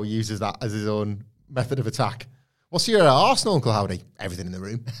 He now uses that as his own method of attack. What's your Arsenal, Uncle Howdy? Everything in the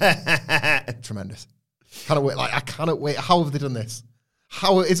room. Tremendous. Cannot wait. Like, I cannot wait. How have they done this?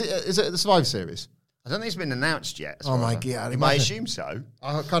 How is it? Is it the Survivor Series? I don't think it's been announced yet. Oh my God! I assume so.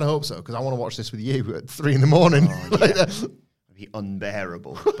 I kind of hope so, because I want to watch this with you at 3 a.m. It'd be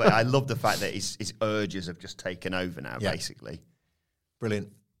unbearable. But I love the fact that his urges have just taken over now. Basically. Brilliant.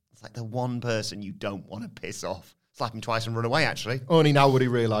 It's like the one person you don't want to piss off. Slap him twice and run away, actually. Only now would he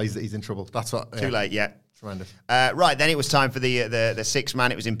realise that he's in trouble. That's what. Too late, yeah. Tremendous. Right, then it was time for the sixth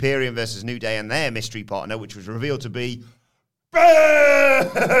man. It was Imperium versus New Day and their mystery partner, which was revealed to be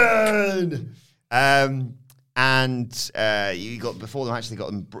Burn! You got, before them, actually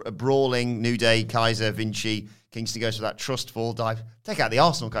got them brawling. New Day, Kaiser, Vinci. Kingston goes for that trust fall dive. Take out the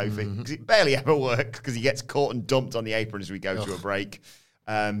Arsenal Kofi, because it barely ever works, because he gets caught and dumped on the apron as we go to a break.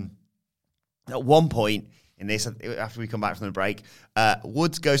 At one point in this, after we come back from the break,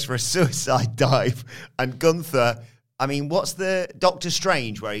 Woods goes for a suicide dive, and Gunther, I mean, what's the Doctor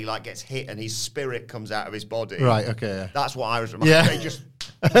Strange, where he like gets hit and his spirit comes out of his body? Right, okay. Yeah. That's what I was reminded.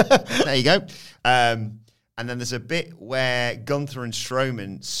 There you go. And then there's a bit where Gunther and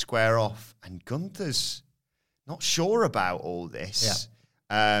Strowman square off, and Gunther's not sure about all this.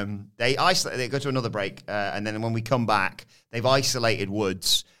 Yeah. They go to another break, and then when we come back, they've isolated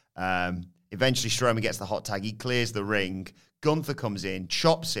Woods. Eventually, Strowman gets the hot tag. He clears the ring. Gunther comes in,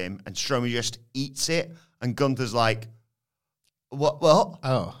 chops him, and Strowman just eats it. And Gunther's like, what?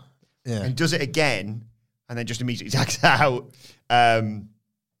 Oh, yeah. And does it again, and then just immediately tags out.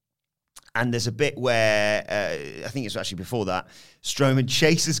 And there's a bit where, I think it's actually before that, Strowman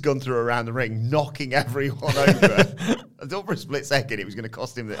chases Gunther around the ring, knocking everyone over. I thought for a split second it was going to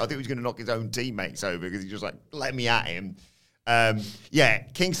cost him, I think he was going to knock his own teammates over, because he's just like, let me at him.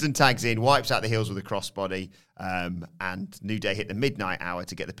 Kingston tags in, wipes out the heels with a crossbody, and New Day hit the midnight hour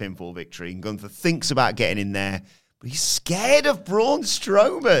to get the pinfall victory. And Gunther thinks about getting in there, but he's scared of Braun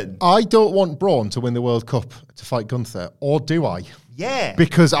Strowman. I don't want Braun to win the World Cup to fight Gunther, or do I? Yeah.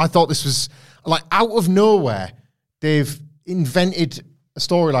 Because I thought this was, like, out of nowhere, they've invented a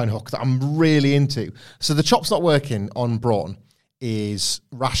storyline hook that I'm really into. So the chop's not working on Braun is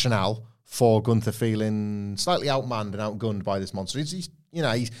rationale for Gunther feeling slightly outmanned and outgunned by this monster. He's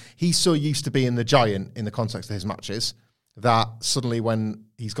so used to being the giant in the context of his matches that suddenly when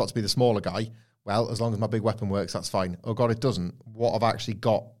he's got to be the smaller guy, well, as long as my big weapon works, that's fine. Oh, God, it doesn't. What I've actually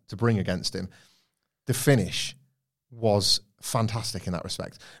got to bring against him. The finish was fantastic in that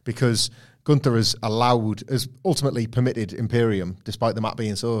respect, because Gunther has ultimately permitted Imperium, despite the mat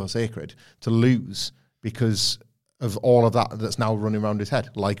being so sacred, to lose because of all of that's now running around his head,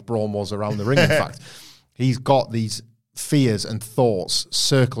 like Braun was around the ring, in fact. He's got these fears and thoughts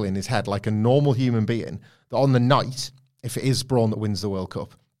circling his head like a normal human being, that on the night, if it is Braun that wins the World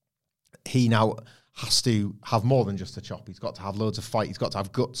Cup, he now has to have more than just a chop. He's got to have loads of fight. He's got to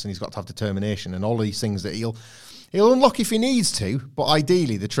have guts, and he's got to have determination, and all of these things that he'll unlock if he needs to. But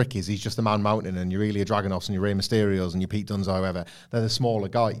ideally, the trick is he's just a Man Mountain, and you're really a Dragunovs and your Rey Mysterios and your Pete Dunnes, however. They're the smaller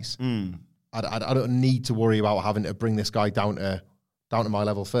guys. I don't need to worry about having to bring this guy down to my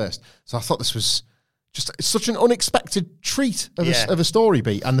level first. So I thought this was just such an unexpected treat of a story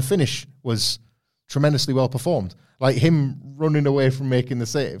beat, and the finish was tremendously well performed. Like him running away from making the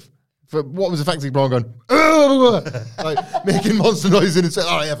save. For what was effectively Braun going, like making monster noises and saying,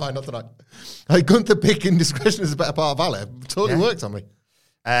 "Oh yeah, fine, not tonight." Like Gunther picking discretion is a better part of valor. Totally worked on me.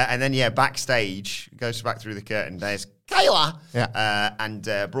 And then backstage goes back through the curtain. There's Kayla,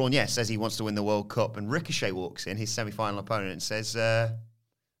 and Braun says he wants to win the World Cup, and Ricochet walks in, his semi-final opponent, and says,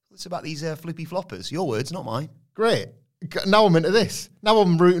 "What's about these flippy floppers? Your words, not mine." Great. Now I'm into this. Now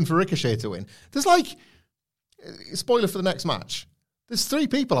I'm rooting for Ricochet to win. There's spoiler for the next match. There's 3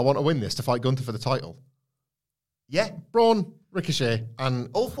 people I want to win this to fight Gunther for the title. Yeah. Braun, Ricochet, and...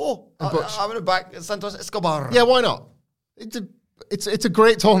 all 4. I'm going to back Santos Escobar. Yeah, why not? It's a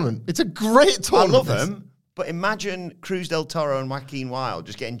great tournament. It's a great tournament. I love them, but imagine Cruz del Toro and Joaquin Wilde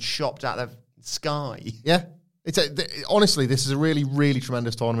just getting chopped out of the sky. Yeah. Honestly, this is a really, really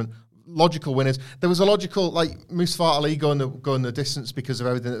tremendous tournament. Logical winners. There was a logical, Mustafa Ali going the distance because of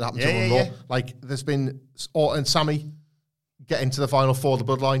everything that happened to him. Yeah. Like, there's been... and Sammy getting to the final for the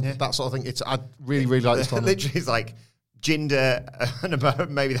bloodline, that sort of thing. I really, really like this tournament. Literally, it's like Jinder and about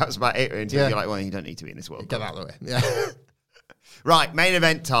maybe that's about it. Until you're like, well, you don't need to be in this World Cup. Get out of the way. Yeah. Right, main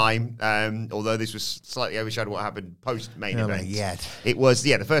event time. Although this was slightly overshadowed what happened post-main event. It was,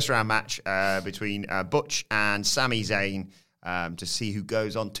 the first round match between Butch and Sami Zayn to see who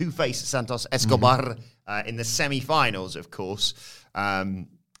goes on to face Santos Escobar in the semi-finals, of course.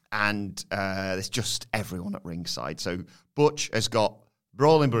 And there's just everyone at ringside. So Butch has got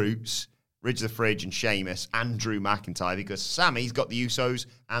Brawling Brutes, Ridge the Fridge and Sheamus and Drew McIntyre because Sammy's got the Usos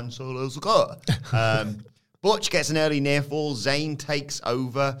and Solo Sikoa. Butch gets an early near fall. Zayn takes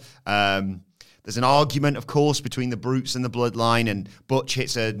over. There's an argument, of course, between the Brutes and the Bloodline, and Butch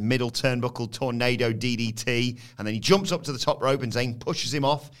hits a middle turnbuckle tornado DDT, and then he jumps up to the top rope, and Zayn pushes him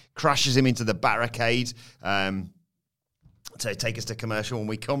off, crashes him into the barricade. To take us to commercial. When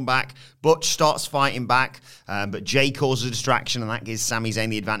we come back, Butch starts fighting back, but Jay causes a distraction, and that gives Sami Zayn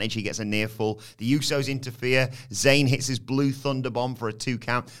the advantage. He gets a near fall. The Usos interfere. Zayn hits his Blue Thunder Bomb for a 2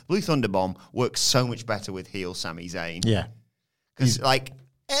 count. Blue Thunder Bomb works so much better with heel Sami Zayn. Yeah. Because,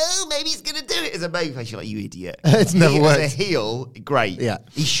 maybe he's going to do it as a babyface. You're like, you idiot. It's never worked. As a heel, great. Yeah.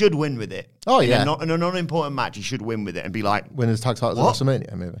 He should win with it. Oh, yeah. In a non-important match, he should win with it and be like... Win his tag titles at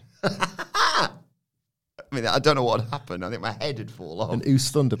WrestleMania, maybe. I mean, I don't know what would happen. I think my head would fall off. An Oos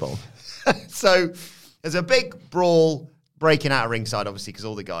Thunderbolt. So there's a big brawl breaking out of ringside, obviously, because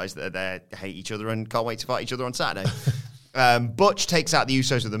all the guys that are there hate each other and can't wait to fight each other on Saturday. Butch takes out the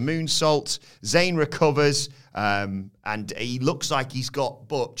Usos with a moonsault. Zayn recovers, and he looks like he's got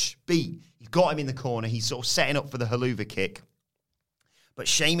Butch beat. He's got him in the corner. He's sort of setting up for the haluva kick. But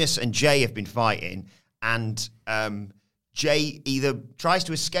Sheamus and Jay have been fighting, and... Jay either tries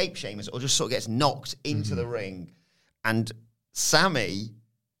to escape Sheamus or just sort of gets knocked into the ring. And Sammy,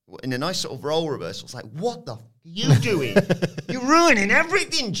 in a nice sort of role reversal, was like, what the f*** are you doing? You're ruining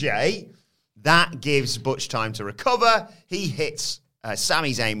everything, Jay. That gives Butch time to recover. He hits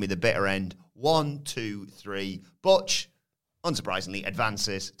Sami Zayn with the bitter end. 1, 2, 3. Butch, unsurprisingly,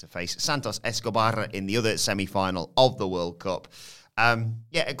 advances to face Santos Escobar in the other semi-final of the World Cup.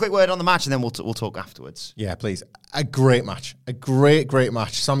 A quick word on the match, and then we'll talk afterwards. Yeah, please. A great match. A great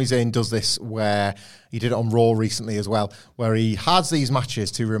match. Sami Zayn does this where he did it on Raw recently as well, where he has these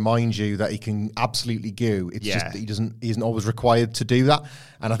matches to remind you that he can absolutely go. It's just that he isn't always required to do that.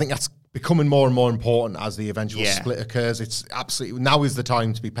 And I think that's becoming more and more important as the eventual split occurs. It's absolutely, now is the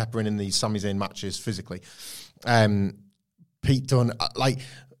time to be peppering in these Sami Zayn matches physically. Pete Dunne,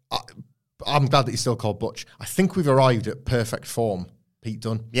 I'm glad that he's still called Butch. I think we've arrived at perfect form, Pete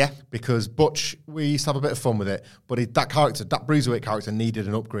Dunne. Yeah. Because Butch, we used to have a bit of fun with it, but that Bruiserweight character needed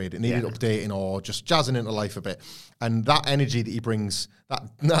an upgrade. It needed updating or just jazzing into life a bit. And that energy that he brings,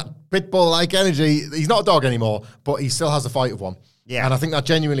 that Pitbull-like energy, he's not a dog anymore, but he still has the fight of one. Yeah. And I think that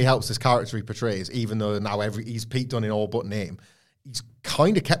genuinely helps this character he portrays, even though now he's Pete Dunne in all but name. He's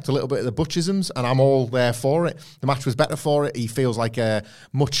kind of kept a little bit of the Butchisms, and I'm all there for it. The match was better for it. He feels like a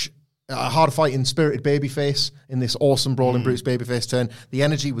much... hard fighting, spirited babyface in this awesome Brawling Brutes babyface turn. The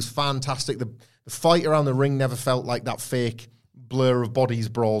energy was fantastic. The fight around the ring never felt like that fake blur of bodies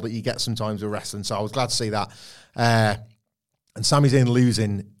brawl that you get sometimes with wrestling. So I was glad to see that. And Sami Zayn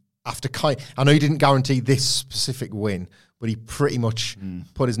losing after I know he didn't guarantee this specific win, but he pretty much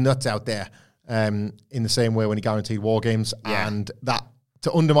put his nuts out there in the same way when he guaranteed War Games. Yeah. And that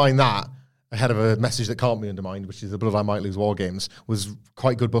to undermine that ahead of a message that can't be undermined, which is the Bloodline might lose War Games, was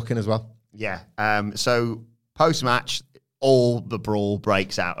quite good booking as well. Yeah. So post-match, all the brawl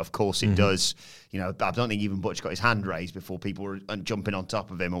breaks out. Of course it does. You know, I don't think even Butch got his hand raised before people were jumping on top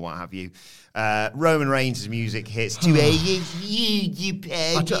of him or what have you. Roman Reigns' music hits.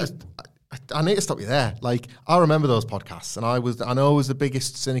 I need to stop you there. Like, I remember those podcasts, and I know I was the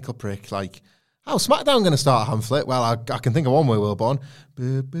biggest cynical prick. Like, how's SmackDown going to start a Hamflet? Well, I can think of one way, Wilborn.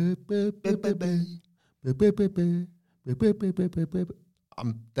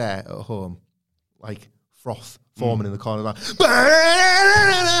 I'm there at home, like froth forming in the corner. Like, it's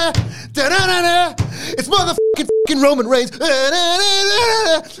motherfucking Roman Reigns.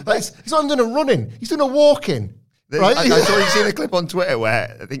 Like, he's not doing a running; he's doing a walking. Right? I saw you seen a clip on Twitter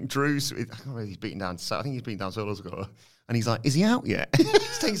where I think Drew's. I can't remember, he's beating down. I think he's beating down Solo Sikoa, and he's like, "Is he out yet?"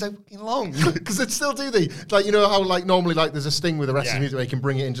 It's taking so fucking long because it still do the like, you know how like normally like there's a sting with the rest of the music where you can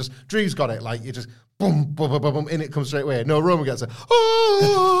bring it in. Just Drew's got it, like you just boom, boom, boom, boom, boom, in it comes straight away. No, Roman gets it,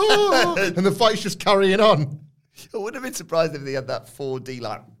 and the fight's just carrying on. I wouldn't have been surprised if they had that 4D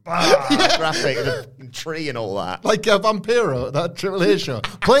like graphic and a tree and all that, like Vampiro at that Triple H show.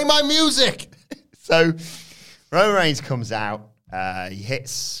 Play my music. So Roman Reigns comes out. He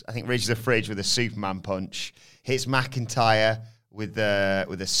hits, I think, Ridge the Fridge with a Superman punch. Hits McIntyre with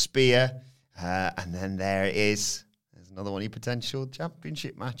a spear, and then there it is. There's another one of your potential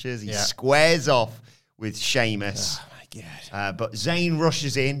championship matches. He squares off with Sheamus. Oh my god! But Zayn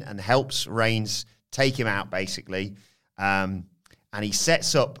rushes in and helps Reigns take him out, basically, and he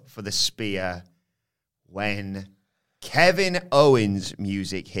sets up for the spear when Kevin Owens'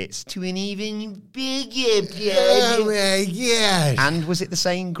 music hits to an even bigger play. Oh my god! And was it the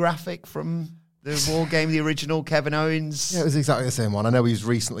same graphic from the War Game, the original Kevin Owens? Yeah, it was exactly the same one. I know he's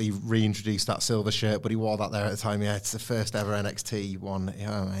recently reintroduced that silver shirt, but he wore that there at the time. Yeah, it's the first ever NXT one.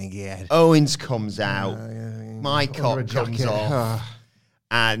 Oh my god! Owens comes out, my cock comes off,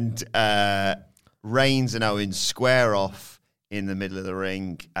 and Reigns and Owens square off in the middle of the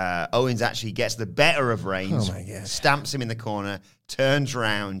ring. Owens actually gets the better of Reigns, stamps him in the corner, turns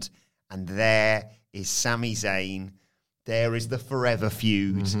round, and there is Sami Zayn. There is the forever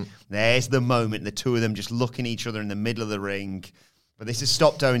feud. Mm-hmm. There's the moment, the two of them just looking at each other in the middle of the ring. But this has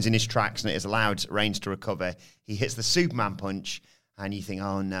stopped Owens in his tracks, and it has allowed Reigns to recover. He hits the Superman punch, and you think,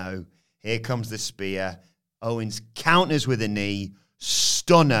 oh no, here comes the spear. Owens counters with a knee,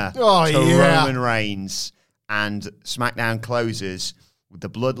 stunner to Roman Reigns. And SmackDown closes with the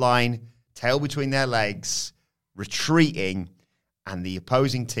Bloodline, tail between their legs, retreating, and the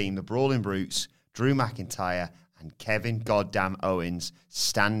opposing team, the Brawling Brutes, Drew McIntyre and Kevin goddamn Owens,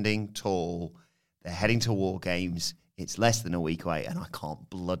 standing tall. They're heading to War Games. It's less than a week away, and I can't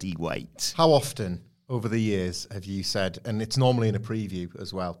bloody wait. How often over the years have you said, and it's normally in a preview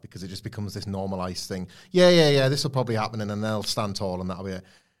as well, because it just becomes this normalised thing, yeah, this will probably happen, and then they'll stand tall, and that'll be it.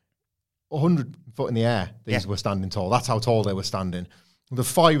 100 foot in the air, these were standing tall. That's how tall they were standing. The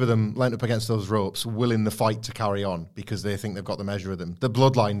five of them leant up against those ropes, willing the fight to carry on because they think they've got the measure of them. The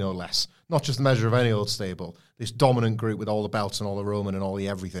Bloodline, no less. Not just the measure of any old stable. This dominant group with all the belts and all the Roman and all the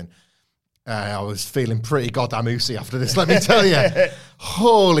everything. I was feeling pretty goddamn oozy after this, let me tell you.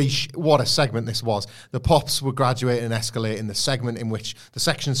 Holy what a segment this was. The pops were graduating and escalating. The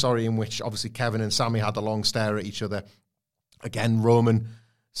section in which obviously Kevin and Sami had the long stare at each other. Again, Roman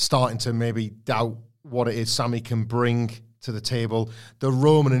starting to maybe doubt what it is Sami can bring to the table. The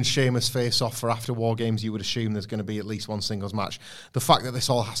Roman and Sheamus face-off for after War Games, you would assume there's going to be at least one singles match. The fact that this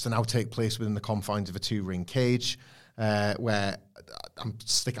all has to now take place within the confines of a 2-ring cage, where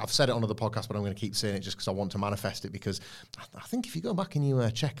I've said it on other podcasts, but I'm going to keep saying it just because I want to manifest it, because I think if you go back and you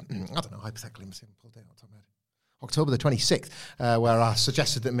check, I don't know, hypothetically, October the 26th, where I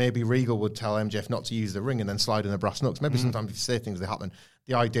suggested that maybe Regal would tell MJF not to use the ring and then slide in the brass knucks. Maybe sometimes if you say things, they happen.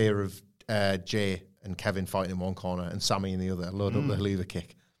 The idea of Jay and Kevin fighting in one corner and Sami in the other, load up the Helluva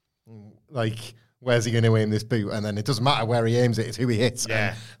Kick. Like, where's he going to aim this boot? And then it doesn't matter where he aims it, it's who he hits.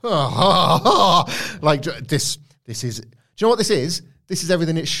 Yeah. And, like, this is... Do you know what this is? This is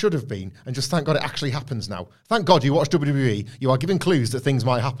everything it should have been, and just thank God it actually happens now. Thank God you watch WWE, you are given clues that things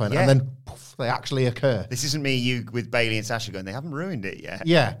might happen, and then poof, they actually occur. This isn't you with Bayley and Sasha going, they haven't ruined it yet.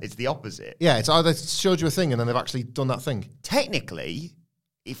 Yeah. It's the opposite. Yeah, it's either showed you a thing and then they've actually done that thing. Technically,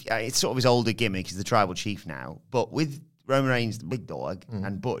 if it's sort of his older gimmick, he's the tribal chief now, but with Roman Reigns, the big dog,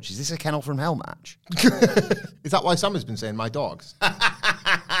 and Butch, is this a Kennel from Hell match? Is that why Sam has been saying my dogs?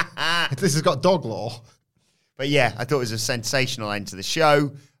 This has got dog law. But yeah, I thought it was a sensational end to the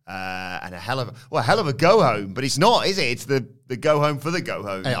show, and a hell of a go home. But it's not, is it? It's the go home for the go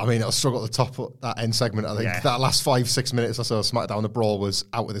home. Hey, I mean, it'll struggle at the top of that end segment. I think that last 5-6 minutes or so of SmackDown, the brawl was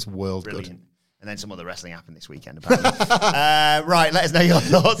out of this world. Brilliant. Good. And then some other wrestling happened this weekend, apparently. Right, let us know your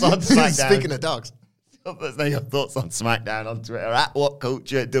thoughts on SmackDown. Speaking of dogs. Let us know your thoughts on SmackDown on Twitter at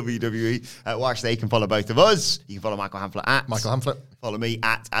WhatCultureWWE. Watch there. You can follow both of us. You can follow Michael Hamflett at Michael Hamflett. Follow me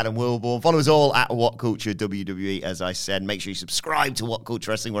at Adam Wilborn. Follow us all at WhatCultureWWE. As I said, make sure you subscribe to What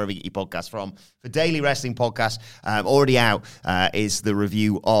Culture Wrestling wherever you get your podcasts from. For daily wrestling podcasts, already out is the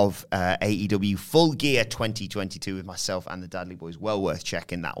review of AEW Full Gear 2022 with myself and the Dudley Boys. Well worth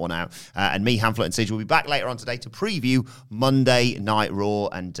checking that one out. And me, Hamflett and Sige will be back later on today to preview Monday Night Raw.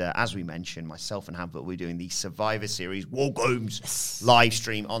 And as we mentioned, myself and Hamflett will be doing the Survivor Series War Games live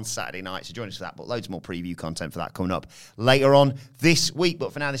stream on Saturday night. So join us for that. But loads more preview content for that coming up later on this week.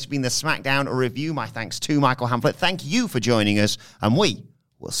 But for now, this has been the SmackDown review. My thanks to Michael Hamflett. Thank you for joining us. And we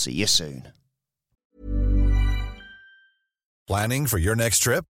will see you soon. Planning for your next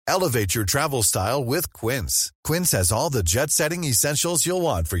trip? Elevate your travel style with Quince. Quince has all the jet-setting essentials you'll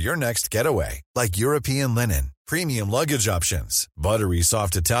want for your next getaway, like European linen, premium luggage options, buttery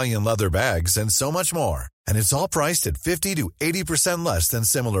soft Italian leather bags, and so much more. And it's all priced at 50 to 80% less than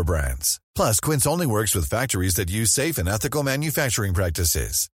similar brands. Plus, Quince only works with factories that use safe and ethical manufacturing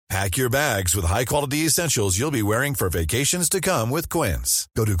practices. Pack your bags with high-quality essentials you'll be wearing for vacations to come with Quince.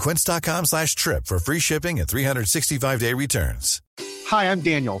 Go to quince.com/trip for free shipping and 365-day returns. Hi, I'm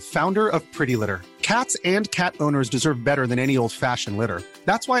Daniel, founder of Pretty Litter. Cats and cat owners deserve better than any old-fashioned litter.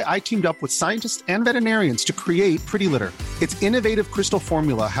 That's why I teamed up with scientists and veterinarians to create Pretty Litter. Its innovative crystal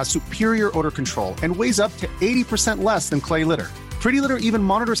formula has superior odor control and weighs up to 80% less than clay litter. Pretty Litter even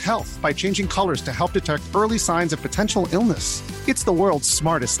monitors health by changing colors to help detect early signs of potential illness. It's the world's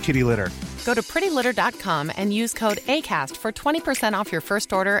smartest kitty litter. Go to prettylitter.com and use code ACAST for 20% off your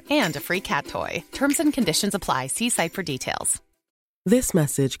first order and a free cat toy. Terms and conditions apply. See site for details. This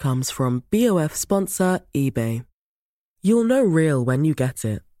message comes from BOF sponsor eBay. You'll know real when you get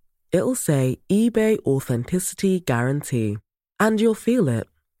it. It'll say eBay Authenticity Guarantee. And you'll feel it.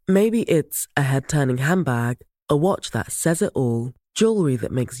 Maybe it's a head-turning handbag, a watch that says it all, jewelry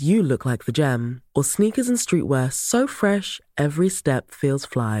that makes you look like the gem, or sneakers and streetwear so fresh every step feels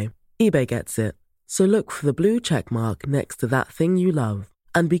fly. eBay gets it. So look for the blue check mark next to that thing you love.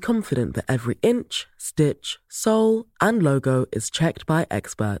 And be confident that every inch, stitch, sole, and logo is checked by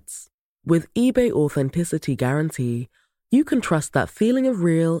experts. With eBay Authenticity Guarantee, you can trust that feeling of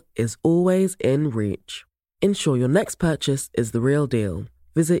real is always in reach. Ensure your next purchase is the real deal.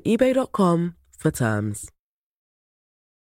 Visit ebay.com for terms.